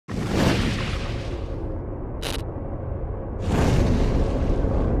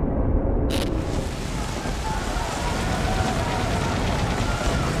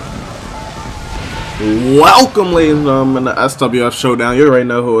Welcome, ladies and gentlemen, to SWF Showdown. You already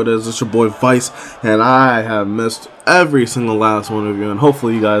know who it is. It's your boy Vice, and I have missed every single last one of you, and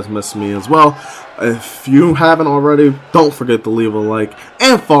hopefully you guys missed me as well. If you haven't already, don't forget to leave a like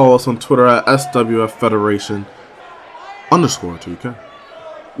and follow us on Twitter at SWF Federation _2K.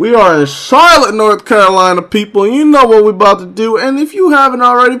 We are in Charlotte, North Carolina, people. You know what we're about to do, and if you haven't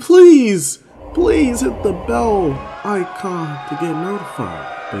already, please hit the bell icon to get notified,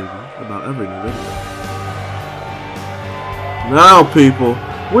 baby, about every new video. Now, people,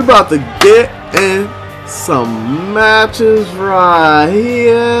 we're about to get in some matches right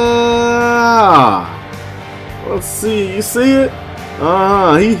here. Let's see. You see it?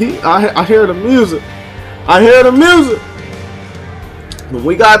 I hear the music. I hear the music. But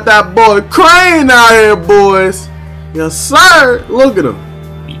we got that boy Crane out here, boys. Yes, sir. Look at him.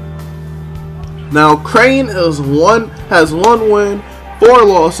 Now, Crane has one win, 4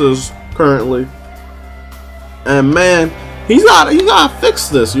 losses currently, and man, he's gotta fix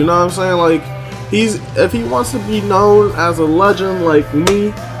this. You know what I'm saying? Like, if he wants to be known as a legend like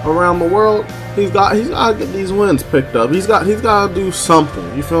me around the world, he's gotta get these wins picked up. He's gotta do something.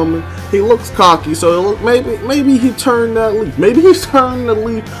 You feel me? He looks cocky, so maybe he turned that leaf. Maybe he's turned the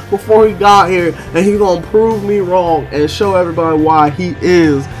leaf before he got here, and he's gonna prove me wrong and show everybody why he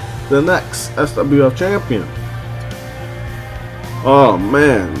is the next SWF champion. Oh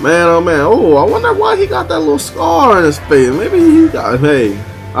man, oh man. Oh, I wonder why he got that little scar on his face. Maybe he got, hey,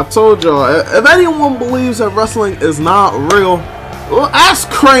 I told y'all, if anyone believes that wrestling is not real, well, ask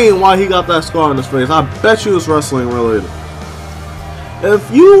Crane why he got that scar on his face. I bet you it's wrestling related. If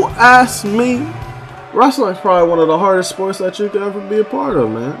you ask me, wrestling is probably one of the hardest sports that you could ever be a part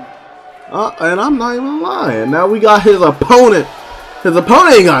of, man. And I'm not even lying. Now we got his opponent. His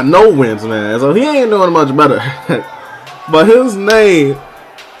opponent ain't got no wins, man, so he ain't doing much better. But his name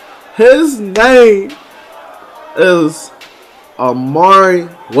is Amari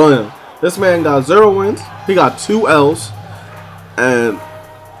Williams. This man got 0 wins. He got 2 L's, and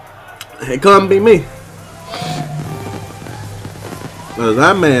it couldn't be me.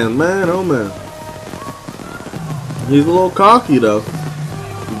 That man, oh man, he's a little cocky though.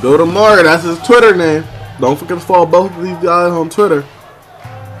 Go to Mark, that's his Twitter name. Don't forget to follow both of these guys on Twitter.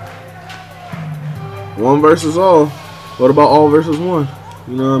 1 versus all. What about all versus 1?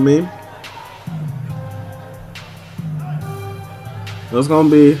 You know what I mean? It's gonna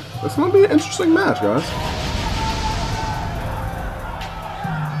be an interesting match, guys.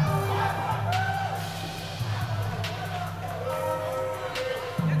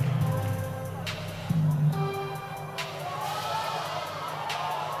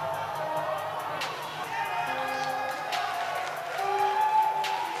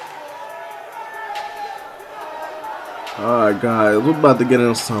 Alright, guys, we're about to get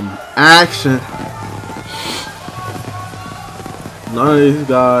into some action. None of these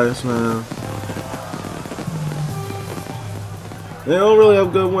guys, man, they don't really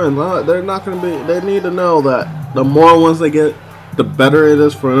have good wins. They're not going to be. They need to know that the more wins they get, the better it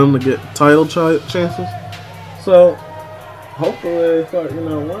is for them to get title chances. So, hopefully they start,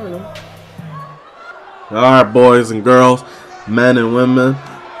 learning. Alright, boys and girls, men and women,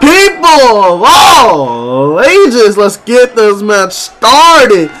 people of all ages, let's get this match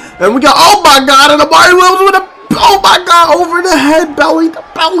started. And we got, oh my god, and Amari Williams with a, oh my god, over the head, belly to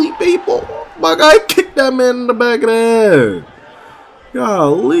belly, people. Oh my god, he kicked that man in the back of the head.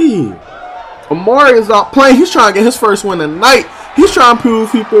 Golly. Amari is not playing. He's trying to get his first win tonight. He's trying to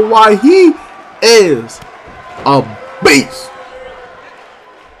prove people why he is a beast.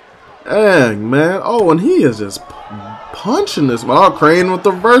 Dang, man. Oh, and he is just punching this man. Oh, Crane with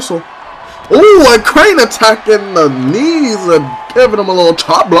the reversal. Oh, and Crane attacking the knees and giving him a little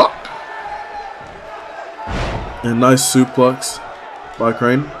chop block. And nice suplex by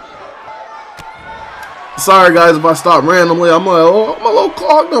Crane. Sorry, guys, if I stop randomly. I'm a little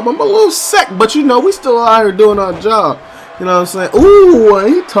clogged up. I'm a little sick. But, we still out here doing our job. You know what I'm saying? Ooh,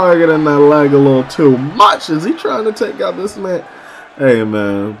 he targeting that leg a little too much. Is he trying to take out this man? Hey,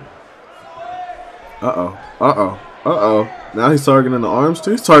 man. Uh-oh. Now he's targeting the arms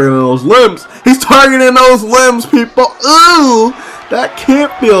too. He's targeting those limbs. He's targeting those limbs, people. Ooh, that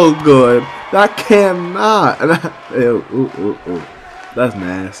can't feel good. That cannot. Ooh. That's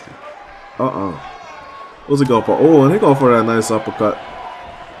nasty. What's he going for? Oh, and he going for that nice uppercut.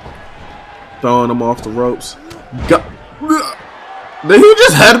 Throwing him off the ropes. Did he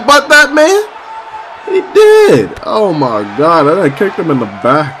just headbutt that man? He did. Oh my god. I kicked him in the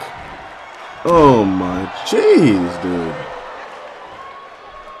back. Oh my jeez, dude.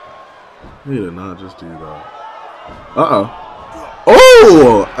 He did not just do that. Uh-oh.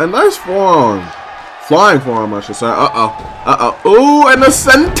 Oh, a nice forearm Flying forearm, I should say. Ooh, and the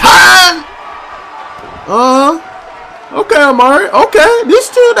senton. Okay, Amari. Okay, these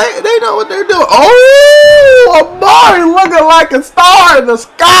two, they know what they're doing. Oh, Amari looking like a star in the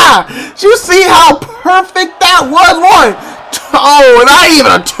sky. Did you see how perfect that was? One. Oh, not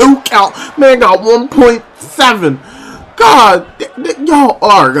even a 2 count. Man got 1.7. God, y'all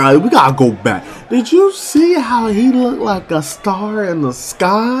are, guys. We gotta go back. Did you see how he looked like a star in the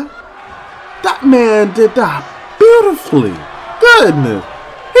sky? That man did that beautifully. Goodness.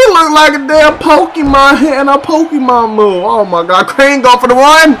 He looked like a damn Pokemon hitting a Pokemon move. Oh my God. Crane go for the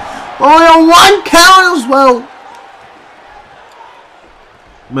one. Only on 1 count as well.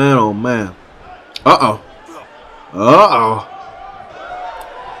 Man, oh man.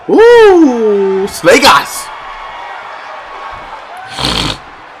 Ooh, Snake Eyes.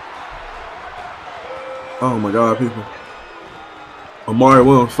 Oh my God, people. Amari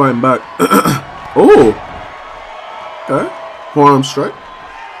Williams fighting back. Ooh. Okay. Forearm strike.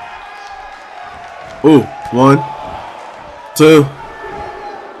 Ooh. 1, 2,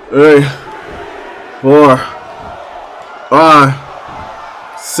 3, 4,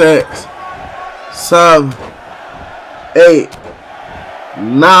 5, 6, 7, 8,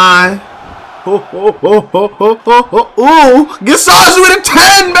 9. Ooh, get saucy with a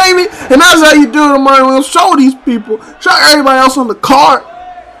 10, baby, and that's how you do it, Amari Williams. Show these people, show everybody else on the card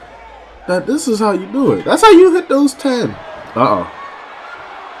that this is how you do it. That's how you hit those 10.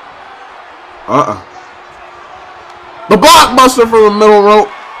 The blockbuster from the middle rope.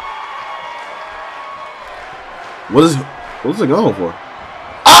 What's it going for?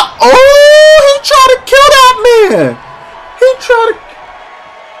 Oh, he tried to kill that man. He tried to.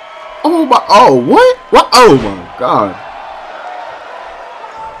 Oh my! Oh what? What? Oh my God!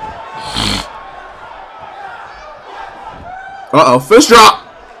 Fish drop.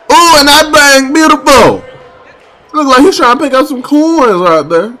 Ooh, and that bang, beautiful. Looks like he's trying to pick up some coins right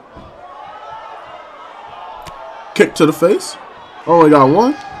there. Kick to the face. Only got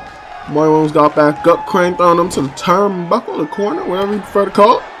 1. Amari Williams got back up. Crane throwing him to the turnbuckle, the corner, whatever you prefer to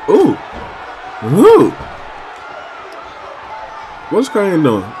call it. Ooh. What's Crane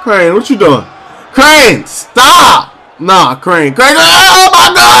doing? Crane, what you doing? Crane, stop! Nah, Crane. Oh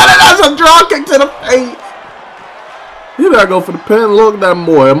my God, that's a draw kick to the face. You gotta go for the pin. Look at that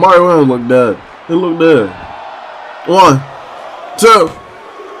boy. Amari Williams look dead. He look dead. 1, 2,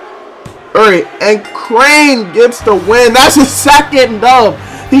 3, and Crane gets the win. That's his second dub.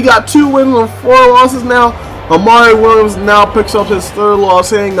 He got 2 wins and 4 losses now. Amari Williams now picks up his 3rd loss.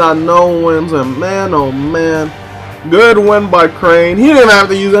 He ain't got no wins, and man, oh man. Good win by Crane. He didn't have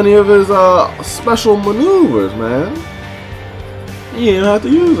to use any of his special maneuvers, man. He didn't have to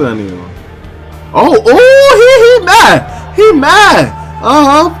use any of them. Oh, he mad. He mad.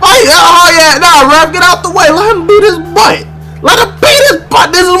 Fight. Oh, yeah. Nah, ref, get out the way. Let him beat his butt. Let him beat his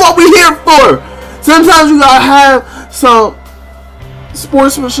butt. This is what we're here for. Sometimes you gotta have some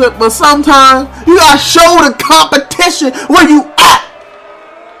sportsmanship, but sometimes you gotta show the competition where you at.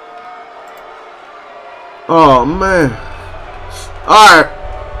 Oh man. Alright.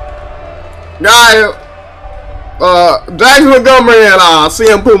 Guys, Jackson Montgomery and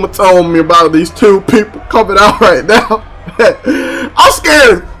CM Puma told me about these 2 people coming out right now. I'm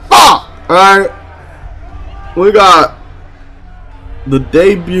scared as fuck. Alright. We got the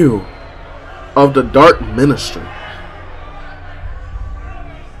debut of the Dark Ministry.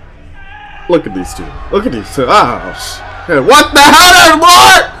 Look at these 2. Look at these 2. Oh shit. What the hell is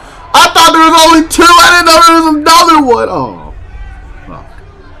what? I thought there was only 2. I didn't know there was another one. Oh, fuck.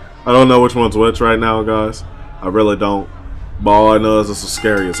 I don't know which one's which right now, guys. I really don't. But all I know is this is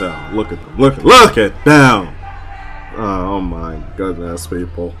scary as hell. Look at them. Look at them. Oh my goodness,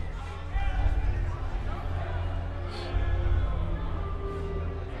 people.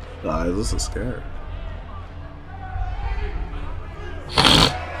 Guys, this is scary.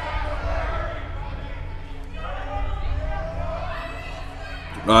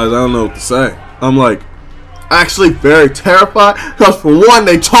 Guys, I don't know what to say. I'm like actually very terrified because for one,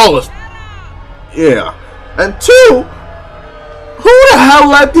 they told us, yeah, and 2, who the hell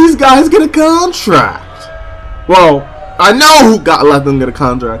let these guys get a contract? Well, I know who let them get a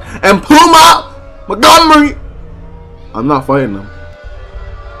contract, and Puma Montgomery. I'm not fighting them.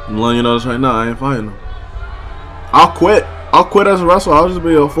 I'm letting you know this right now. I ain't fighting them. I'll quit. I'll quit as a wrestler. I'll just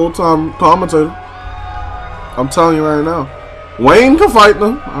be a full-time commentator. I'm telling you right now. Wayne can fight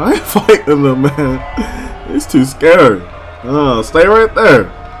them. I ain't fighting them, man. He's too scary. Stay right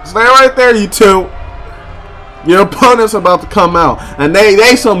there. Stay right there, you 2. Your opponent's about to come out. And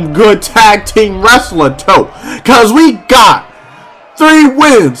they some good tag team wrestling, too. Because we got 3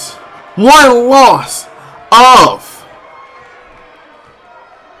 wins, One loss of.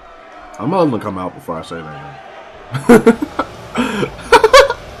 I'm gonna come out before I say that.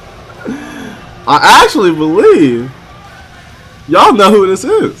 I actually believe y'all know who this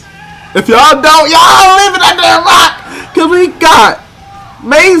is. If y'all don't, y'all leave it at that rock, cause we got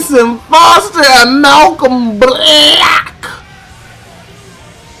Mason Foster and Malcolm Black.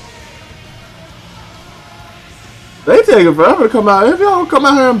 They taking forever to come out. If y'all come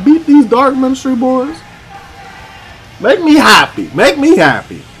out here and beat these Dark Ministry boys, make me happy. Make me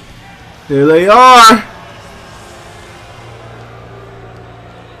happy. Here they are.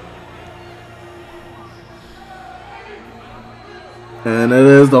 And it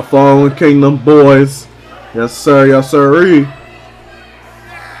is the Fallen Kingdom boys. Yes, sir. Yes, sirree.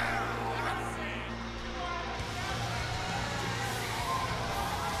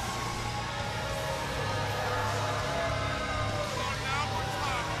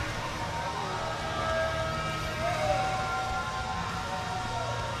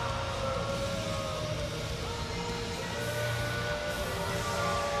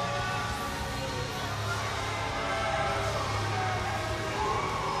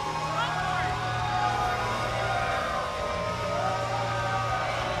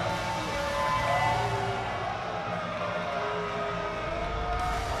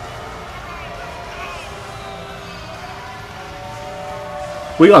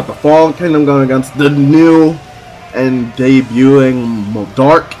 We got the Fallen Kingdom going against the new and debuting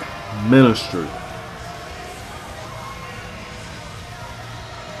Dark Ministry.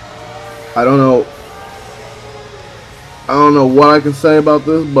 I don't know what I can say about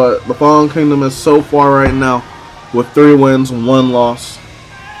this, but the Fallen Kingdom is so far right now with 3 wins, 1 loss.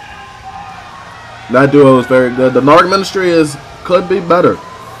 That duo is very good. The Dark Ministry could be better.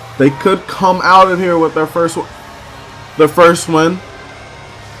 They could come out of here with their first win.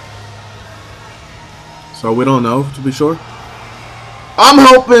 So we don't know, to be sure. I'm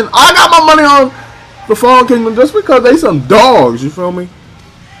hoping. I got my money on the Fallen Kingdom just because they some dogs, you feel me?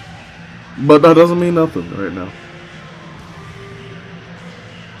 But that doesn't mean nothing right now.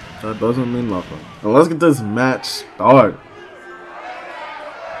 That doesn't mean nothing. And let's get this match started.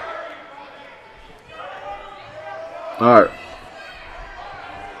 Alright.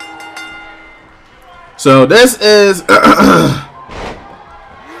 So this is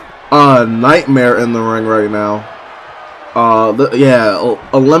a Nightmare in the ring right now.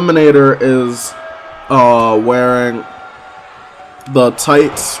 Eliminator is wearing the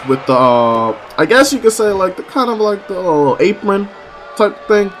tights with the I guess you could say like the kind of like the little apron type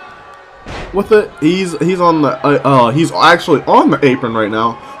thing with it. He's on the he's actually on the apron right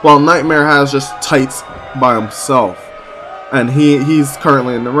now, while Nightmare has just tights by himself. And he's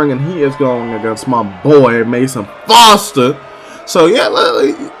currently in the ring, and he is going against my boy Mason Foster. So yeah,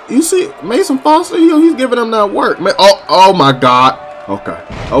 you see Mason Foster, he's giving him that work. Oh my God. Okay.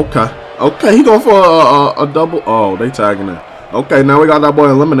 He going for a double. Oh, they tagging in. Okay, now we got that boy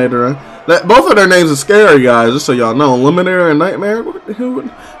Eliminator in. Both of their names are scary, guys. Just so y'all know, Eliminator and Nightmare. Who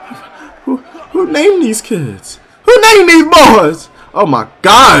named these kids? Who named these boys? Oh my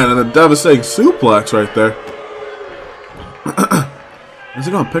God! And a devastating suplex right there. Is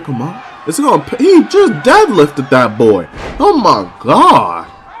he gonna pick him up? Is he gonna? He just deadlifted that boy. Oh my God.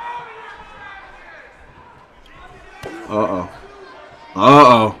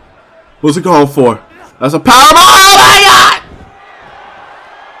 Uh-oh. What's he going for? That's a powerbomb. Oh my God!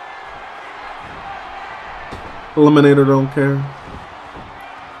 Eliminator don't care.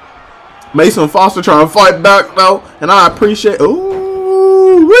 Mason Foster trying to fight back though, and I appreciate.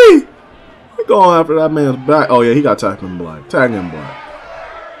 Ooh wee! He going after that man's back. Oh yeah, he got tagged in black. Tagged in black.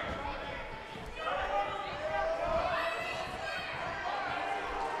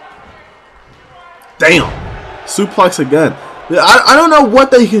 Damn! Suplex again. I don't know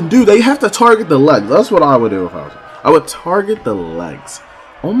what they can do. They have to target the legs. That's what I would do if I was. I would target the legs.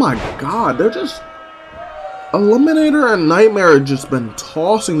 Oh my God, they're just. Eliminator and Nightmare have just been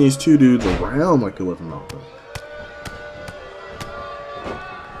tossing these two dudes around like it was nothing.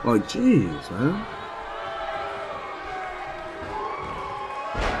 Like, jeez, man.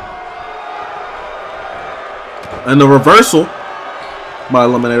 And the reversal by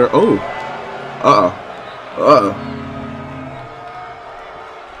Eliminator. Oh.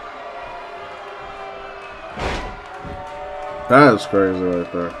 That is crazy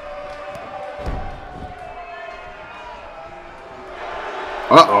right there.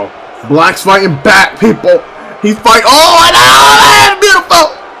 Black's fighting back, people. He's fighting. Oh, and oh, beautiful.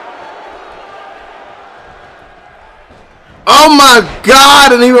 Oh my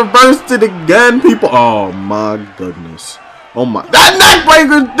God, and he reversed it again, people. Oh my goodness. Oh my. That neck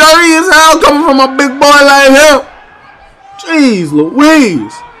breaker's dirty as hell coming from a big boy like him. Jeez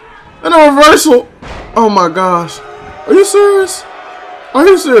Louise. And a reversal. Oh my gosh. Are you serious? Are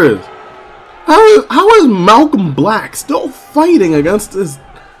you serious? How is Malcolm Black still fighting against this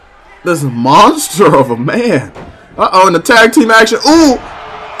monster of a man? Uh-oh, in the tag team action. Ooh!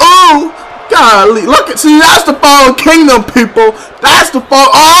 Ooh! Golly. Look at, see, that's the Fallen Kingdom, people. That's the fall.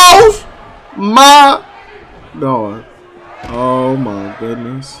 Oh my God. Oh my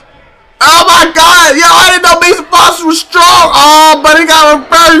goodness. Oh my God. Yo, I didn't know Mason Foster was strong. Oh, but he got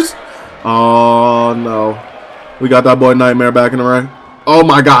reversed. Oh no. We got that boy Nightmare back in the ring. Oh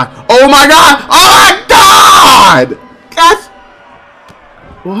my God. Oh my God. Oh my God. That's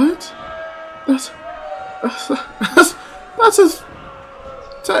what? That's his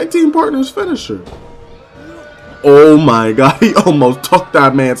tag team partner's finisher. Oh my God. He almost took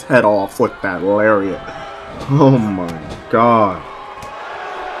that man's head off with that lariat. Oh my God.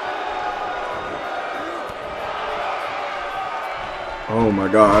 Oh my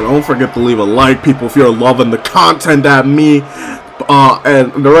God. Don't forget to leave a like, people, if you're loving the content that me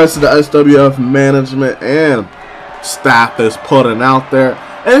and the rest of the SWF management and staff is putting out there.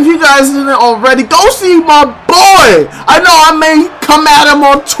 And if you guys didn't already, go see my boy. I know I may come at him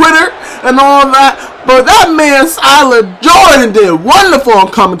on Twitter and all that, but that man, Silas Jordan, did wonderful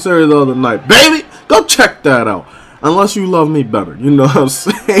on commentary the other night. Baby, go check that out. Unless you love me better, you know what I'm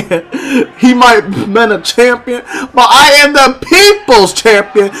saying? He might have been a champion, but I am the people's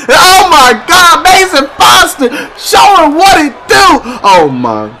champion. And oh my God, Mason Foster showing what he do. Oh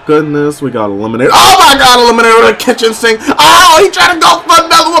my goodness, we got eliminated. Oh my God, eliminated with a kitchen sink. Oh, he tried to go for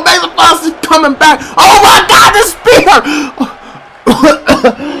another one. Mason Foster's coming back. Oh my God, the spear.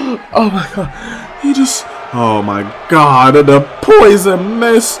 Oh my God, he just, oh my God, the poison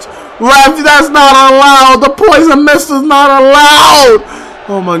mist. Ref, that's not allowed. The poison mist is not allowed.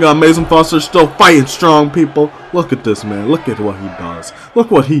 Oh my God, Mason Foster's still fighting strong, people. Look at this man. Look at what he does. Look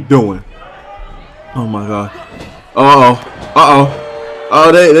what he doing. Oh my God. Oh,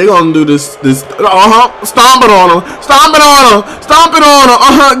 they gonna do this. Stomp it on him. Stomp it on him. Stomp it on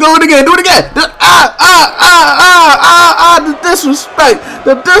him. Do it again. Do it again. The disrespect.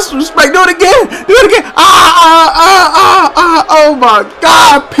 The disrespect. Do it again. Do it again. Oh my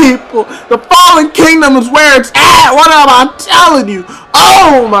God, people. The Fallen Kingdom is where it's at. What am I telling you?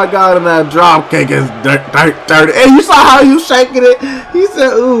 Oh my God, and that drop kick is dirty. And you saw how he was shaking it. He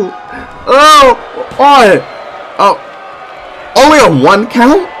said, ooh. Oh, boy. Oh. Only a 1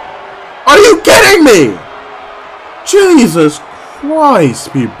 count? Are you kidding me? Jesus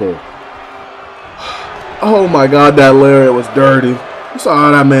Christ, people. Oh my God, that lariat was dirty. You saw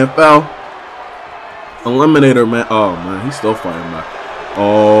how that man fell? Eliminator, man. Oh man, he's still fighting back.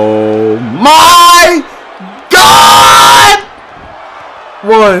 Oh my God!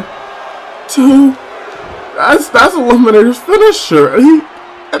 1, 2. That's Eliminator's finisher.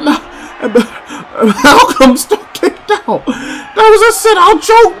 Malcolm still kicked out. That was a sit-out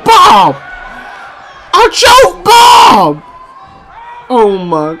choke bomb. A choke bomb. Oh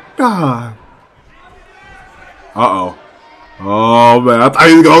my God. Uh-oh. Oh man, I thought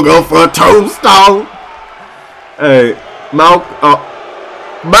he was gonna go for a tombstone. Hey, Malcolm,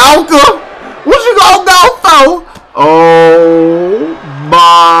 what you gonna go for? Oh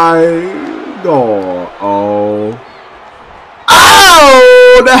my God. Oh,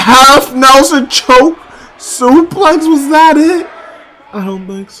 the half Nelson choke suplex, was that it? I don't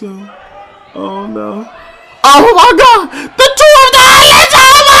think so. Oh no. Oh my God, the 2 of the islands.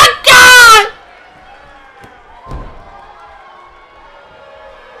 Oh my God.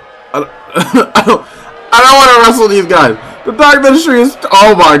 I don't want to wrestle these guys. The Dark Ministry is,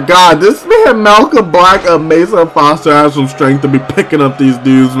 oh my God, this man Malcolm Black of Mason Foster has some strength to be picking up these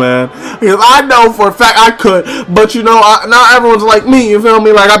dudes, man. Because I know for a fact I could, but you know, not everyone's like me, you feel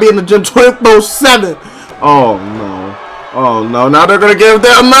me? Like I be in the gym 24/7. Oh no. Oh no, now they're gonna give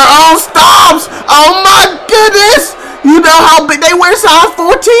them their own stomps. Oh my goodness. You know how big they wear, size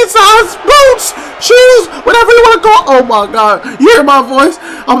 14 size boots, shoes, whatever you want to call. Oh my God, you hear my voice?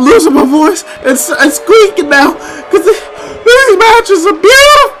 I'm losing my voice. It's squeaking now because these matches are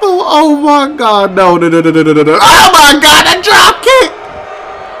beautiful. Oh my God, no. Oh my God, that drop kick.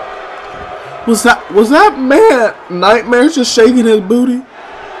 Was that man Nightmare just shaking his booty?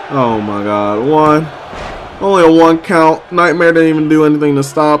 Oh my God, 1. Only a 1 count. Nightmare didn't even do anything to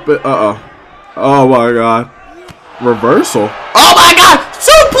stop it. Oh my God. Reversal. Oh my God!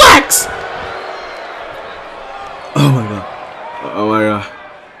 Suplex! Oh my God. Oh my God.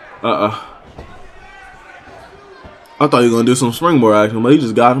 I thought you were gonna do some springboard action, but he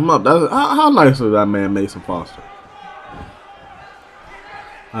just got him up. How nice is that man, Mason Foster?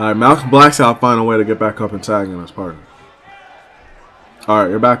 Alright, Malcolm Black's got to find a way to get back up and tagging his partner. Alright,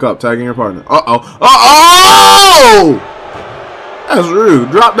 you're back up, tagging your partner. Uh-oh. Uh-oh! That's rude.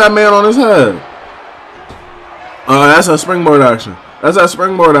 Drop that man on his head. That's a springboard action. That's that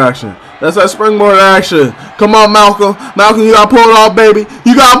springboard action. That's that springboard action. Come on, Malcolm. Malcolm, you got to pull it off, baby.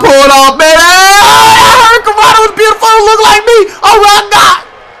 You got to pull it off, baby. Hurricane was beautiful. Look like me. Oh, my God.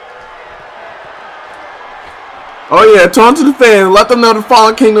 Oh yeah, turn to the fans. Let them know the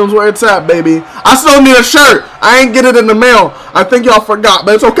Fallen Kingdom's where it's at, baby. I still need a shirt. I ain't get it in the mail. I think y'all forgot,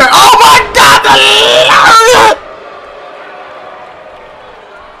 but it's okay. Oh my God!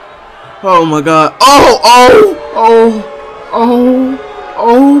 Oh my God!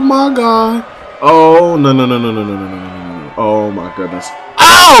 Oh my God! Oh no! Oh my goodness!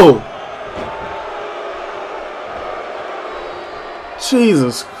 Ow!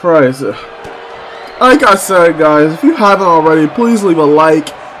 Jesus Christ! Like I said, guys, if you haven't already, please leave a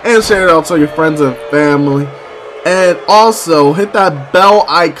like and share it out to your friends and family. And also, hit that bell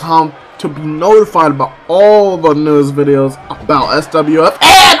icon to be notified about all the newest videos about SWF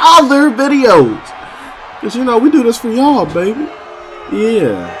and other videos. Because, you know, we do this for y'all, baby.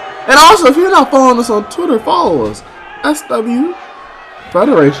 Yeah. And also, if you're not following us on Twitter, follow us. SW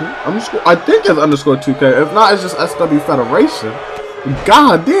Federation. I think it's _2K. If not, it's just SW Federation.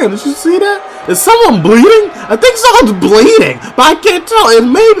 God damn, did you see that? Is someone bleeding? I think someone's bleeding, but I can't tell.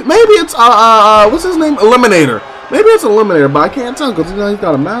 Maybe it's what's his name? Eliminator. Maybe it's Eliminator, but I can't tell because he's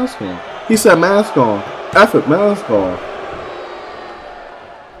got a mask on. He said mask on. F it, mask on.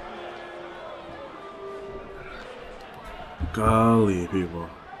 Golly, people.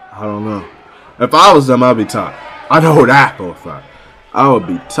 I don't know. If I was them, I'd be tired. I know that for a fact. I would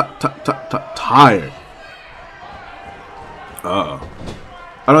be tired. Uh-oh.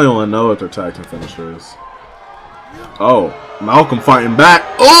 I don't even know what their tag team finisher is. Oh, Malcolm fighting back.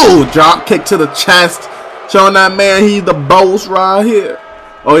 Oh, drop kick to the chest. Showing that man he's the boss right here.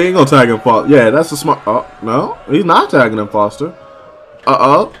 Oh, he ain't gonna tag him Foster. Yeah, that's a smart. Oh, no. He's not tagging him Foster.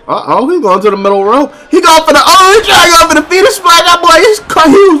 Uh-oh. Uh-oh. He's going to the middle rope. He going for the. Oh, he's trying to go for the feet splash. That boy,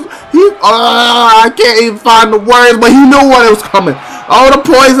 I can't even find the words, but he knew what it was coming. Oh, the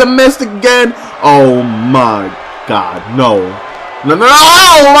poison missed again. Oh, my God, no. No.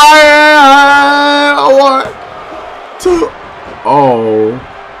 One, two. Oh.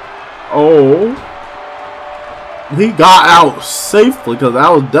 He got out safely because that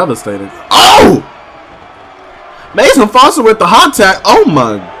was devastating. Oh! Mason Foster with the hot tag. Oh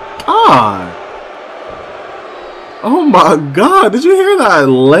my God. Oh my God. Did you hear that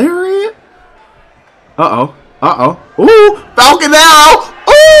lariat? Uh-oh. Ooh, Falcon now.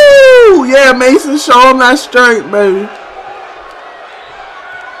 Ooh, yeah, Mason, show him that strength, baby.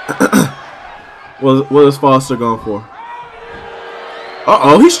 What is Foster going for?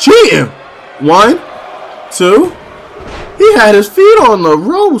 Uh-oh, he's cheating. 1, 2. He had his feet on the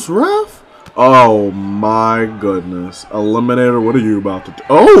ropes, ref. Oh my goodness. Eliminator, what are you about to do?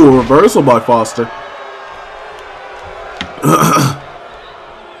 Oh, reversal by Foster.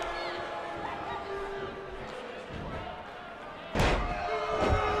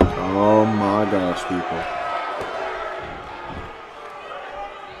 Oh my gosh, people.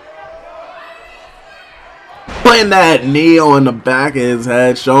 Putting that knee on the back of his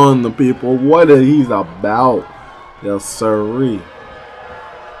head, showing the people what he's about. Yes, sirree.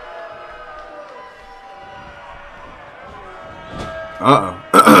 Uh-oh.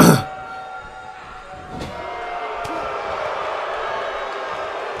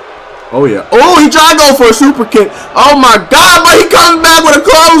 Oh, yeah. Oh, he tried to go for a super kick. Oh, my God, but he comes back with a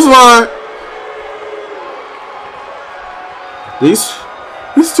clothesline.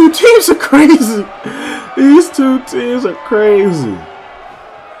 These two teams are crazy. These two teams are crazy.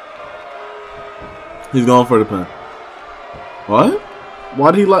 He's going for the pin. What?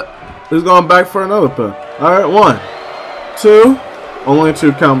 Why did he let... He's going back for another pin. Alright, 1, 2. Only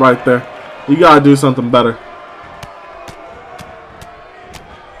 2 count right there. You gotta do something better.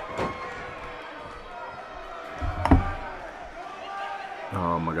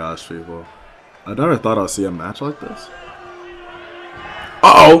 Oh my gosh, people. I never thought I'd see a match like this.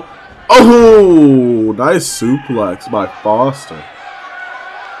 Uh-oh! Oh! Nice suplex by Foster.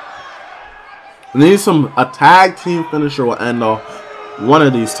 We need a tag team finisher will end off one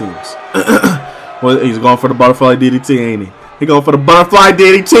of these teams. Well, he's going for the butterfly DDT, ain't he? He going for the butterfly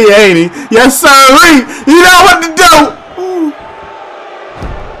DDT, ain't he? Yes, sir. You know what to do. Ooh.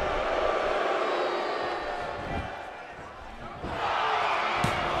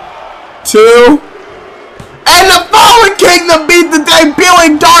 2. And the Fallen Kingdom beat the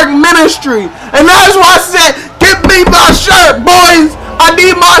debuting Dark Ministry. And that's why I said, give me my shirt, boys. I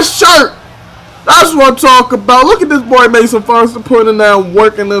need my shirt. That's what I'm talking about. Look at this boy Mason Foster putting down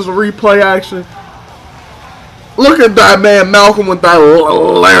work in this replay action. Look at that man Malcolm with that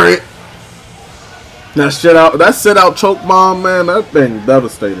lariat. That sit out choke bomb, man. That thing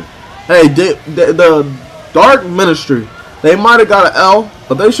devastating. Hey, the Dark Ministry, they might have got an L,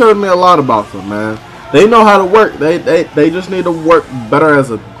 but they showed me a lot about them, man. They know how to work. They just need to work better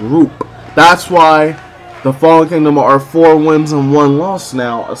as a group. That's why the Fallen Kingdom are 4 wins and 1 loss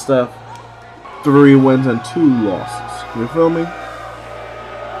now instead of 3 wins and 2 losses. You feel me?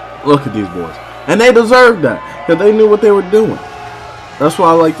 Look at these boys. And they deserved that because they knew what they were doing. That's what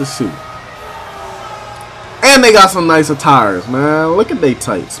I like to see. And they got some nice attires, man. Look at they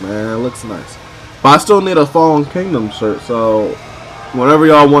tights, man. It looks nice. But I still need a Fallen Kingdom shirt, so whenever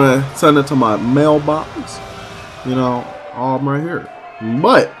y'all want to send it to my mailbox, you know, I'm right here.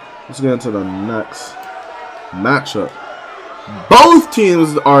 But let's get into the next matchup. Both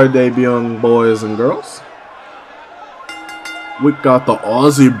teams are debuting, boys and girls. We got the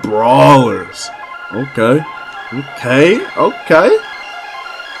Aussie Brawlers. Okay.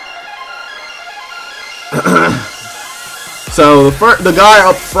 So the guy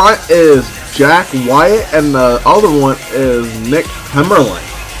up front is Jack Wyatt, and the other one is Nick Hemmerling.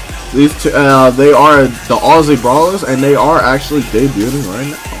 These two, they are the Aussie Brawlers, and they are actually debuting right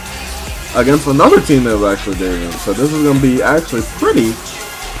now against another team that was actually debuting. So this is gonna be actually pretty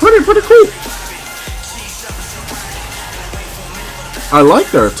cool. I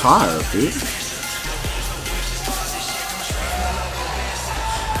like their attire, dude.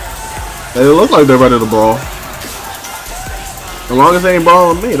 They look like they're ready to brawl. As long as they ain't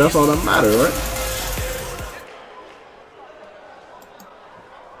brawling me, that's all that matters, right?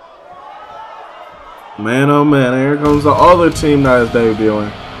 Man, oh man, here comes the other team that is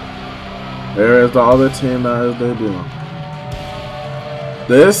debuting. There is the other team that is debuting.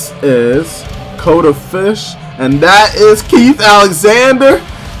 This is CAW Fish, and that is Keith Alexander,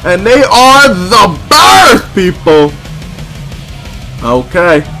 and they are the Birth people.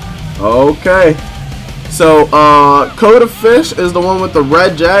 Okay. So, CAW Fish is the one with the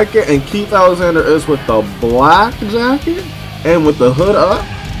red jacket, and Keith Alexander is with the black jacket and with the hood up.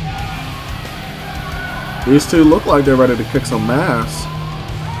 These two look like they're ready to kick some ass.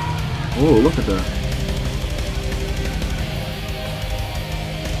 Oh, look at that.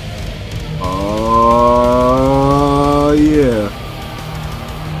 Oh, yeah.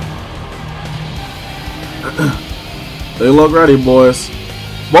 They look ready, boys.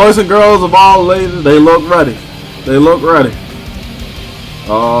 Boys and girls of all ladies, they look ready. The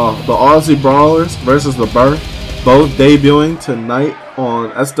Aussie Brawlers versus the Birth, both debuting tonight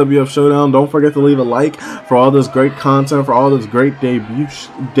on SWF ShowDown. Don't forget to leave a like for all this great content, for all this great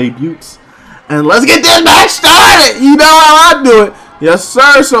debuts. And let's get this match started. You know how I do it. Yes,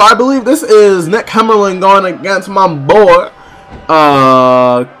 sir. So I believe this is Nick Hemmerling going against my boy,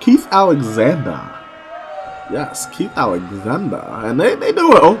 Keith Alexander. Yes, Keith Alexander. And they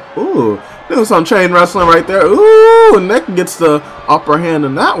do it. Doing some chain wrestling right there. Ooh, Nick gets the upper hand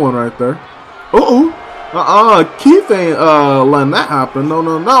in that one right there. Keith ain't letting that happen.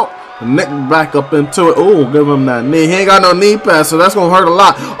 No. Nick back up into it. Ooh, give him that knee. He ain't got no knee pass, so that's gonna hurt a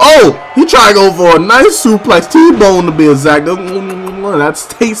lot. Oh, he tried to go for a nice suplex, T-bone to be exact. That's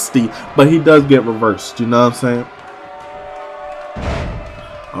tasty, but he does get reversed. You know what I'm saying?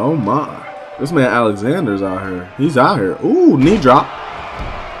 Oh my. This man Alexander's out here. He's out here. Ooh, knee drop.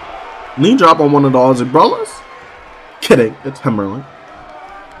 Knee drop on one of the Aussie Brawlers. Kidding. It's Hemmerling.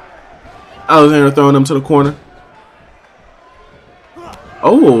 Alexander throwing him to the corner.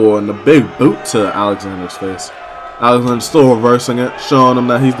 Oh, and the big boot to Alexander's face. Alexander still reversing it, showing him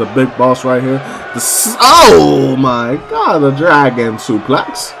that he's the big boss right here. Oh my God, the dragon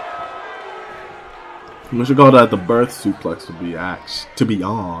suplex. We should call that the Birth suplex to be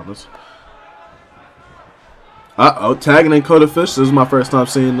honest. Tagging in CAW Fish. This is my first time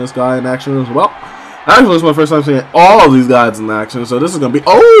seeing this guy in action as well. Actually, it's my first time seeing all of these guys in action. So this is going to be...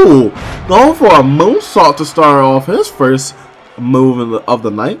 Oh! Going for a moonsault to start off his first move of the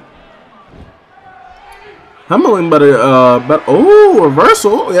night. Hemmerling better... Oh!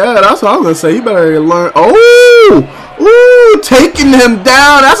 Reversal. Yeah, that's what I was going to say. He better learn... Oh! Ooh! Taking him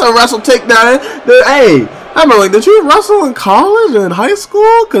down. That's a wrestle takedown. Hey! Hemmerling, did you wrestle in college or in high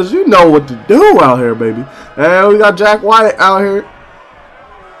school? Because you know what to do out here, baby. And we got Jack Wyatt out here.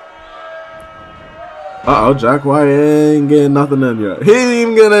 Jack Wyatt ain't getting nothing in yet. He ain't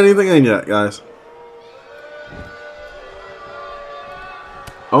even getting anything in yet, guys.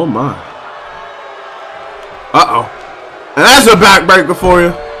 Oh, my. And that's a backbreaker for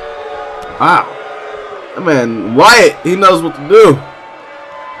you. Wow. That man, Wyatt, he knows what to do.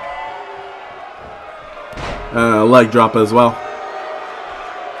 Leg drop as well.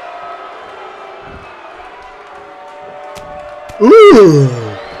 Ooh.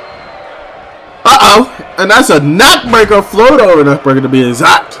 Uh-oh. And that's a neck breaker, float over neck breaker to be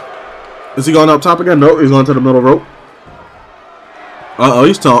exact. Is he going up top again? Nope, he's going to the middle rope. Uh-oh,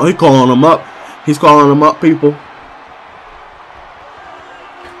 he's calling him up. He's calling him up, people.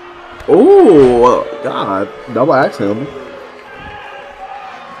 Oh, God. Double axe handle.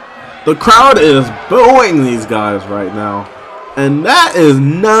 The crowd is booing these guys right now. And that is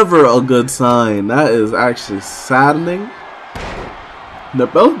never a good sign. That is actually saddening. They're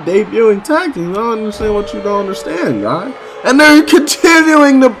both debuting tag teams. I don't understand what you don't understand, guys. And they're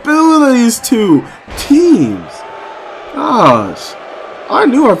continuing to boo these two teams. Gosh. I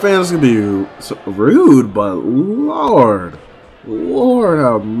knew our fans could be rude, but Lord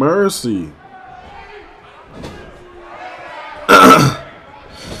have mercy.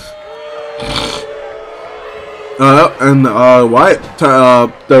 And Wyatt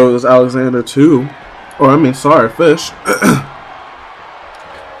throws Alexander too. Or I mean, sorry, Fish.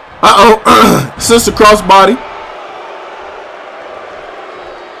 Uh-oh. Sister crossbody.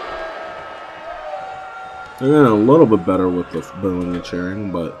 They're getting a little bit better with the booing and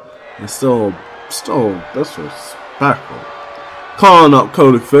cheering, but it's still disrespectful. Calling up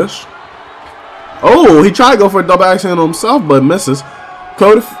Cody Fish. Oh, he tried to go for a double axe handle himself, but misses.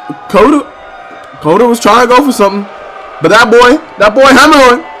 Cody was trying to go for something, but that boy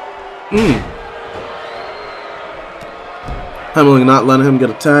Hemmerling. Hemmerling not letting him get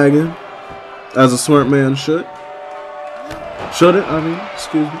a tag in, as a smart man should. Shouldn't, I mean,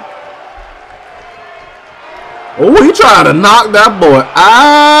 excuse me. Oh, he tried to knock that boy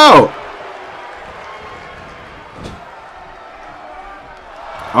out.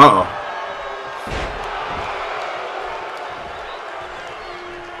 Uh-oh.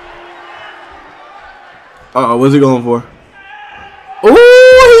 Uh-oh, what's he going for?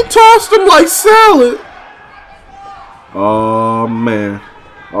 Oh, he tossed him like salad. Oh, man.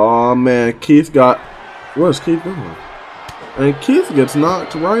 Oh, man. Keith got... Where's Keith going? And Keith gets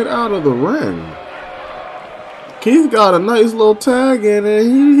knocked right out of the ring. Keith got a nice little tag in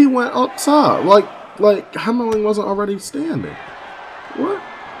and he went up top. Like Hemmerling wasn't already standing. What?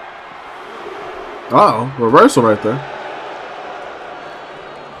 Uh-oh. Reversal right there.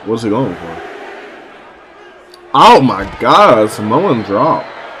 What's he going for? Oh my God. Samoan drop.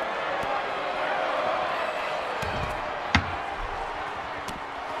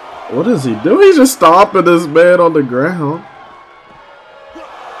 What does he do? He's just stomping this man on the ground.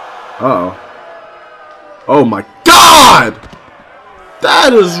 Uh-oh. Oh my God!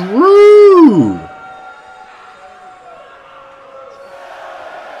 That is rude!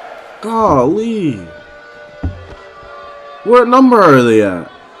 Golly. What number are they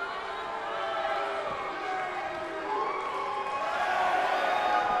at?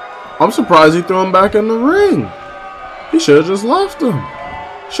 I'm surprised he threw him back in the ring. He should have just left him.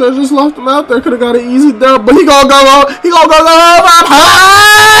 Should have just left him out there. Could have got an easy dub, but he gonna go over. He gonna go over.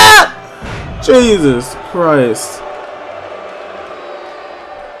 Ah! Jesus Christ.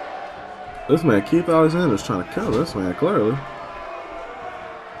 This man, Keith Alexander's trying to kill this man, clearly.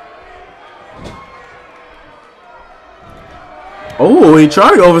 Oh, he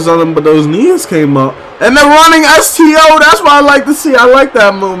tried to go for something, but those knees came up. And they're running STO. That's what I like to see. I like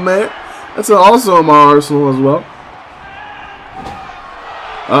that move, man. That's also in my arsenal as well.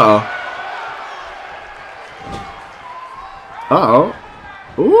 Uh-oh. Uh-oh.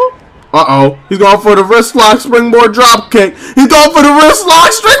 Ooh. Uh-oh. He's going for the wrist lock springboard drop kick. He's going for the wrist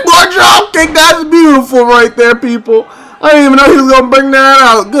lock springboard drop kick. That's beautiful right there, people. I didn't even know he was going to bring that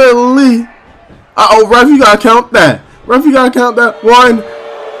out. Good Lee. Uh-oh, ref, you got to count that. Ref, you got to count that. 1,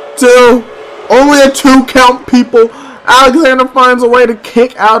 2. Only a 2 count, people. Alexander finds a way to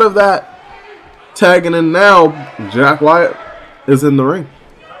kick out of that. Tagging in now. Jack Wyatt is in the ring.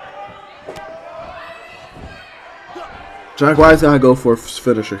 Jack Wyatt's got to go for a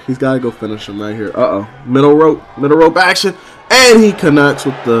finisher. He's got to go finish him right here. Uh-oh. Middle rope action. And he connects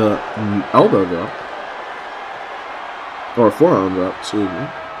with the elbow drop. Or forearm drop, excuse me.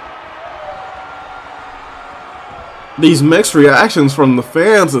 These mixed reactions from the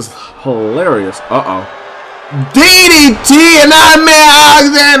fans is hilarious. Uh-oh. DDT and that man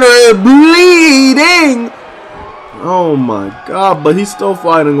Alexander is bleeding. Oh my God, but he's still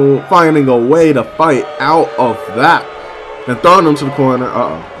finding a way to fight out of that. And throwing him to the corner.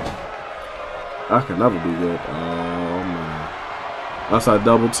 Uh-oh. That can never be good. Oh, man. That's our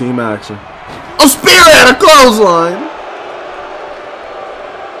double team action. A spear and a clothesline.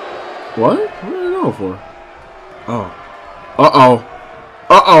 What? What are you going for? Oh. Uh-oh.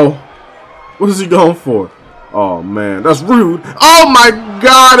 Uh-oh. What is he going for? Oh man, that's rude. Oh my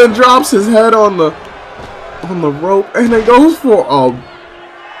God! And drops his head on the rope, and it goes for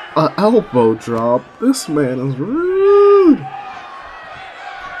a elbow drop. This man is rude.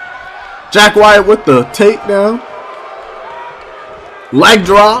 Jack Wyatt with the takedown. Leg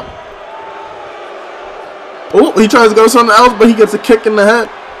drop. Oh, he tries to go something else, but he gets a kick in the head.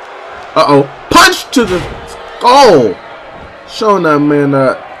 Uh-oh. Punch to the skull. Showing that man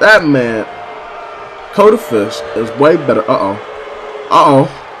that man, Cody Fish, is way better. Uh-oh. Uh-oh.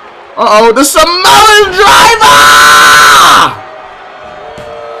 Uh-oh. The Samoan driver!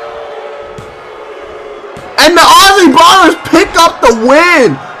 And the Aussie Brawlers pick up the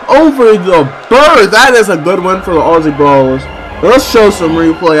win over the Bird. That is a good win for the Aussie Brawlers. Let's show some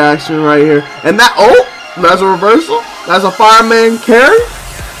replay action right here. And that, oh, that's a reversal. That's a fireman carry.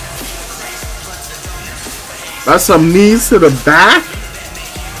 That's some knees to the back.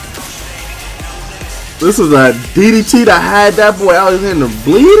 This is a DDT that had that boy Alexander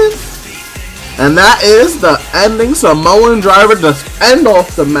bleeding. And that is the ending Samoan driver to end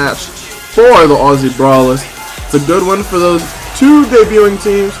off the match for the Aussie Brawlers. It's a good one for those two debuting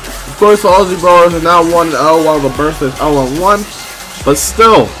teams. Of course, the Aussie Brawlers are now 1-0 while the Bertha is 0-1. But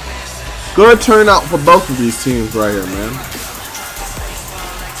still, good turnout for both of these teams right here, man.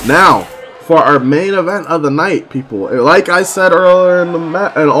 Now, for our main event of the night, people. Like I said earlier in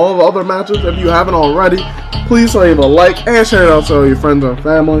the all the other matches, if you haven't already, please leave a like and share it out to all your friends and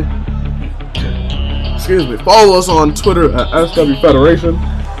family. Excuse me. Follow us on Twitter at SW Federation.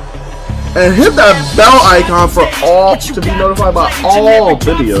 And hit that bell icon for all to be notified about all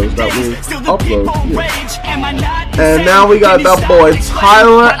videos that we upload here. And now we got that boy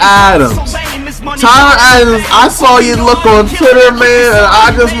Tyler Adams. Tyler Adams, I saw you look on Twitter, man, and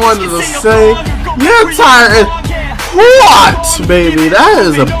I just wanted to say, yeah, Tyler, what, baby? That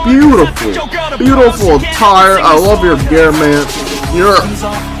is a beautiful, beautiful attire. I love your gear, man.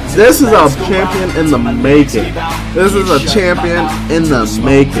 This is a champion in the making. This is a champion in the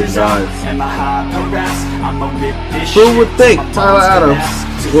making, guys. Who would think Tyler Adams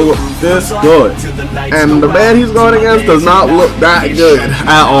will look this good? And the man he's going against does not look that good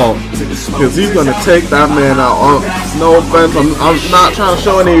at all. Because he's going to take that man out. No offense, I'm not trying to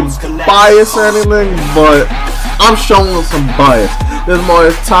show any bias or anything, but I'm showing some bias. This boy,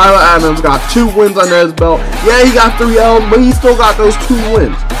 Tyler Adams, got 2 wins under his belt. Yeah, he got 3 L's, but he still got those 2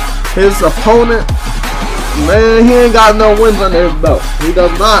 wins. His opponent, man, he ain't got no wins under his belt. He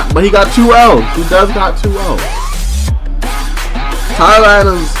does not, but he got 2 L's. He does got 2 L's. Tyler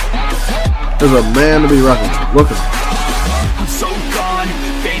Adams is a man to be reckoned with. Look at him. I'm so gone,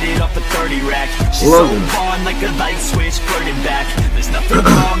 faded off the 30 rack. She's so on like a light switch, flirting back. There's nothing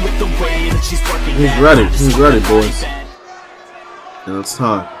wrong with the way that she's working. He's ready. He's ready, boys. And it's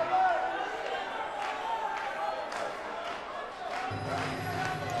time.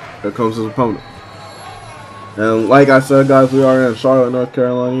 Here comes his opponent. And like I said, guys, we are in Charlotte, North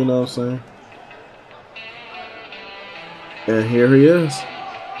Carolina, you know what I'm saying? And here he is.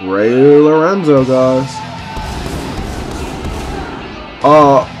 Ray Lorenzo, guys.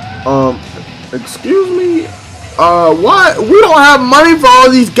 Excuse me? What? We don't have money for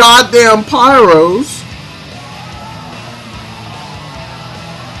all these goddamn pyros.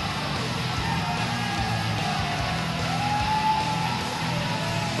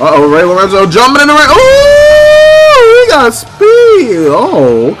 Uh-oh, Ray Lorenzo jumping in the ring. Ooh, he got speed.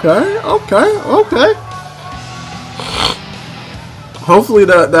 Oh, okay, okay, okay. Hopefully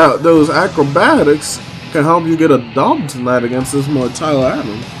those acrobatics can help you get a dub tonight against this more Tyler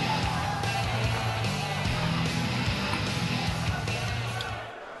Adams.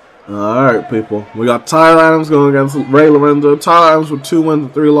 Alright, people. We got Tyler Adams going against Ray Lorenzo. Tyler Adams with 2 wins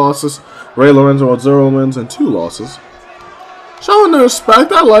and 3 losses. Ray Lorenzo with 0 wins and 2 losses. Showing the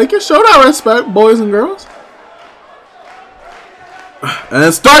respect, I like it. Show that respect, boys and girls.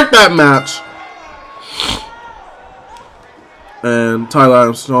 And start that match. And Tyler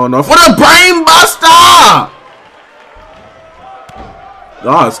Adams showing off with a brain buster.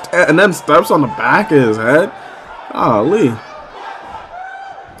 God, and then steps on the back of his head. Golly.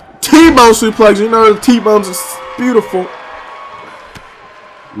 T-bone suplex. You know the T-bones is beautiful.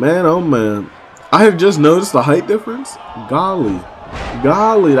 Man, oh man. I have just noticed the height difference. Golly.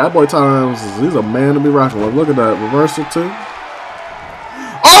 Golly. That boy Tyler Adams, he's a man to be rocking with. Look at that. Reversal too.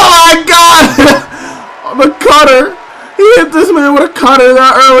 Oh my God! The cutter. He hit this man with a cutter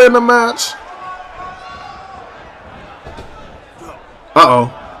that early in the match. Uh-oh.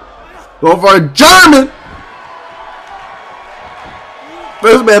 Going for a German.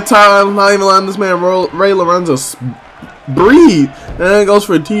 This man Tyler Adams not even letting this man Ray Lorenzo breathe. And then it goes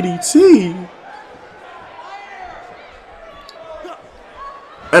for a DDT.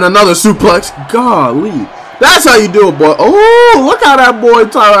 And another suplex. Golly. That's how you do it, boy. Oh, look how that boy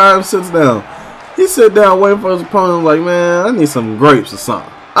Tyler Adams sits down. He sit down waiting for his opponent like, man, I need some grapes or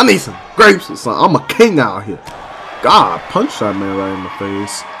something. I need some grapes or something. I'm a king out here. God, punch that man right in the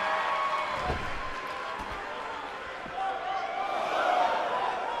face.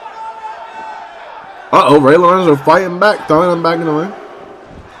 Uh-oh, Ray Lorenzo fighting back, throwing him back in the ring.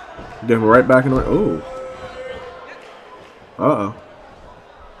 Get him right back in the ring. Ooh. Uh-oh.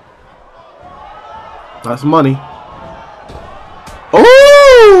 That's money.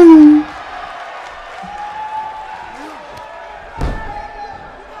 Oh!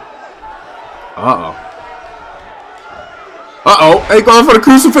 Uh-oh. Uh-oh. Hey, going for the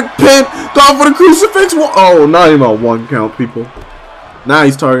crucifix pin. Going for the crucifix. Oh, not even a 1 count, people. Now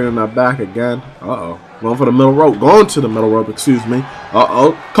he's targeting that back again. Uh-oh. Going for the middle rope. Going to the middle rope, excuse me.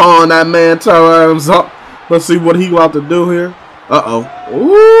 Uh-oh. Calling that man Tyler Adams up. Let's see what he about to do here. Uh-oh.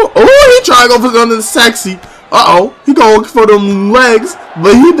 Ooh. Ooh, he trying to go for something sexy. Uh-oh. He going for them legs,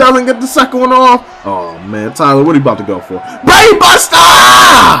 but he doesn't get the second one off. Oh, man. Tyler, what are you about to go for? Brain Buster!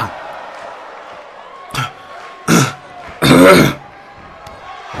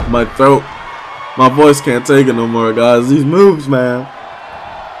 My throat. My voice can't take it no more, guys. These moves, man.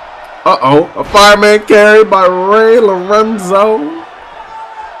 Uh-oh. A fireman carry by Ray Lorenzo.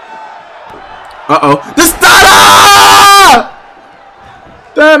 Uh-oh. The stunner!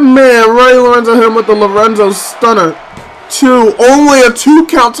 That man, Ray Lorenzo, hit him with the Lorenzo stunner. 2. Only a 2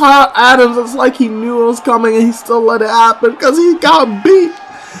 count. Tyler Adams, it's like he knew it was coming and he still let it happen because he got beat.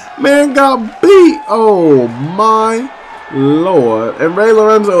 Man got beat. Oh, my Lord. And Ray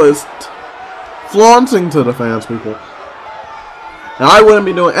Lorenzo is flaunting to the fans, people. Now, I wouldn't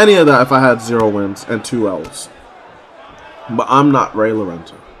be doing any of that if I had 0 wins and 2 L's. But I'm not Ray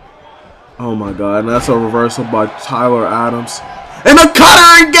Lorenzo. Oh, my God. And that's a reversal by Tyler Adams. And a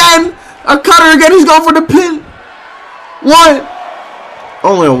cutter again! A cutter again. He's going for the pin. 1.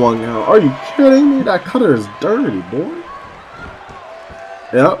 Only a 1 count. Are you kidding me? That cutter is dirty, boy.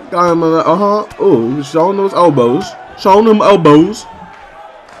 Yep. Got him. Ooh, showing those elbows. Showing them elbows.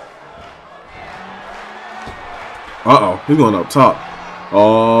 Uh-oh. He's going up top.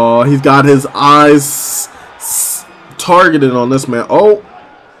 Oh, he's got his eyes targeted on this man. Oh.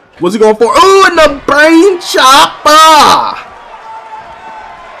 What's he going for? Ooh, and the brain chopper.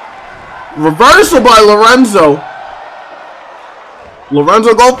 Reversal by Lorenzo.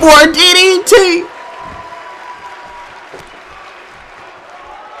 Lorenzo go for a DDT.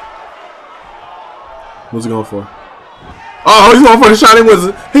 What's he going for? Oh, he's going for the Shining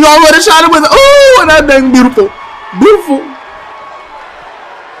Wizard. He's going for the Shining Wizard. Oh, and that thing beautiful. Beautiful.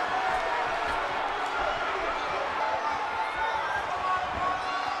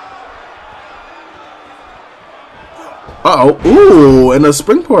 Uh-oh. Ooh, and a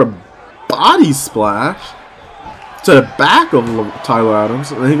springboard body splash to the back of Tyler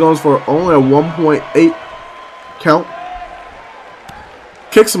Adams. And he goes for only a 1.8 count.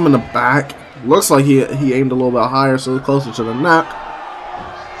 Kicks him in the back. Looks like he aimed a little bit higher, so closer to the neck.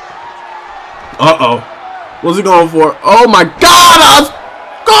 Uh-oh. What's he going for? Oh, my God!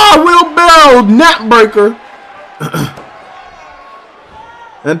 God, wheelbarrow net breaker.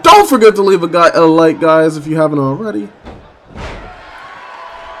 And don't forget to leave a like, guys, if you haven't already.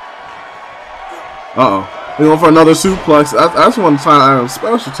 Uh-oh. We're going for another suplex. That's one time I'm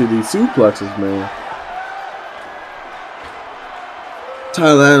specialty, these suplexes, man.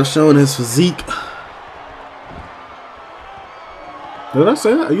 Tyler Adams showing his physique. Did I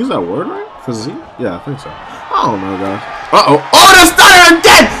say that? I use that word right? Physique? Yeah, I think so. I don't know, guys. Uh-oh. Oh, the stunner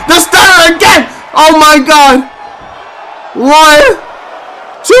again! The stunner again! Oh, my God. 1,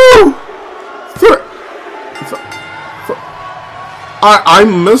 2, 3. I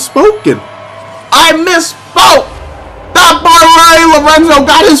misspoken. I misspoke. That boy Ray Lorenzo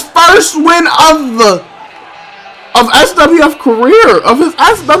got his first win of SWF career, of his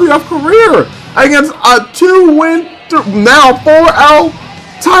SWF career, against a 2-win, now 4L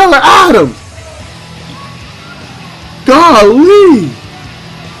Tyler Adams. Golly.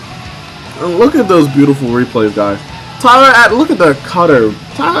 And look at those beautiful replays, guys. Look at the cutter.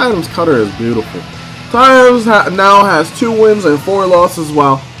 Tyler Adams' cutter is beautiful. Tyler Adams now has 2 wins and 4 losses,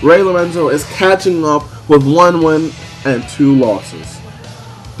 while Ray Lorenzo is catching up with 1 win and 2 losses.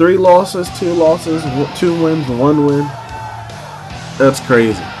 3 losses, 2 losses, 2 wins, 1 win. That's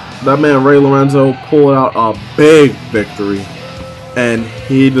crazy. That man Ray Lorenzo pulled out a big victory, and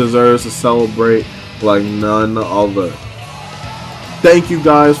he deserves to celebrate like none other. Thank you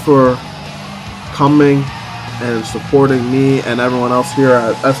guys for coming and supporting me and everyone else here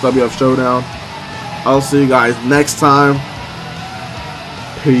at SWF ShowDown. I'll see you guys next time.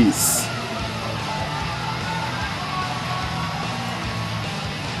 Peace.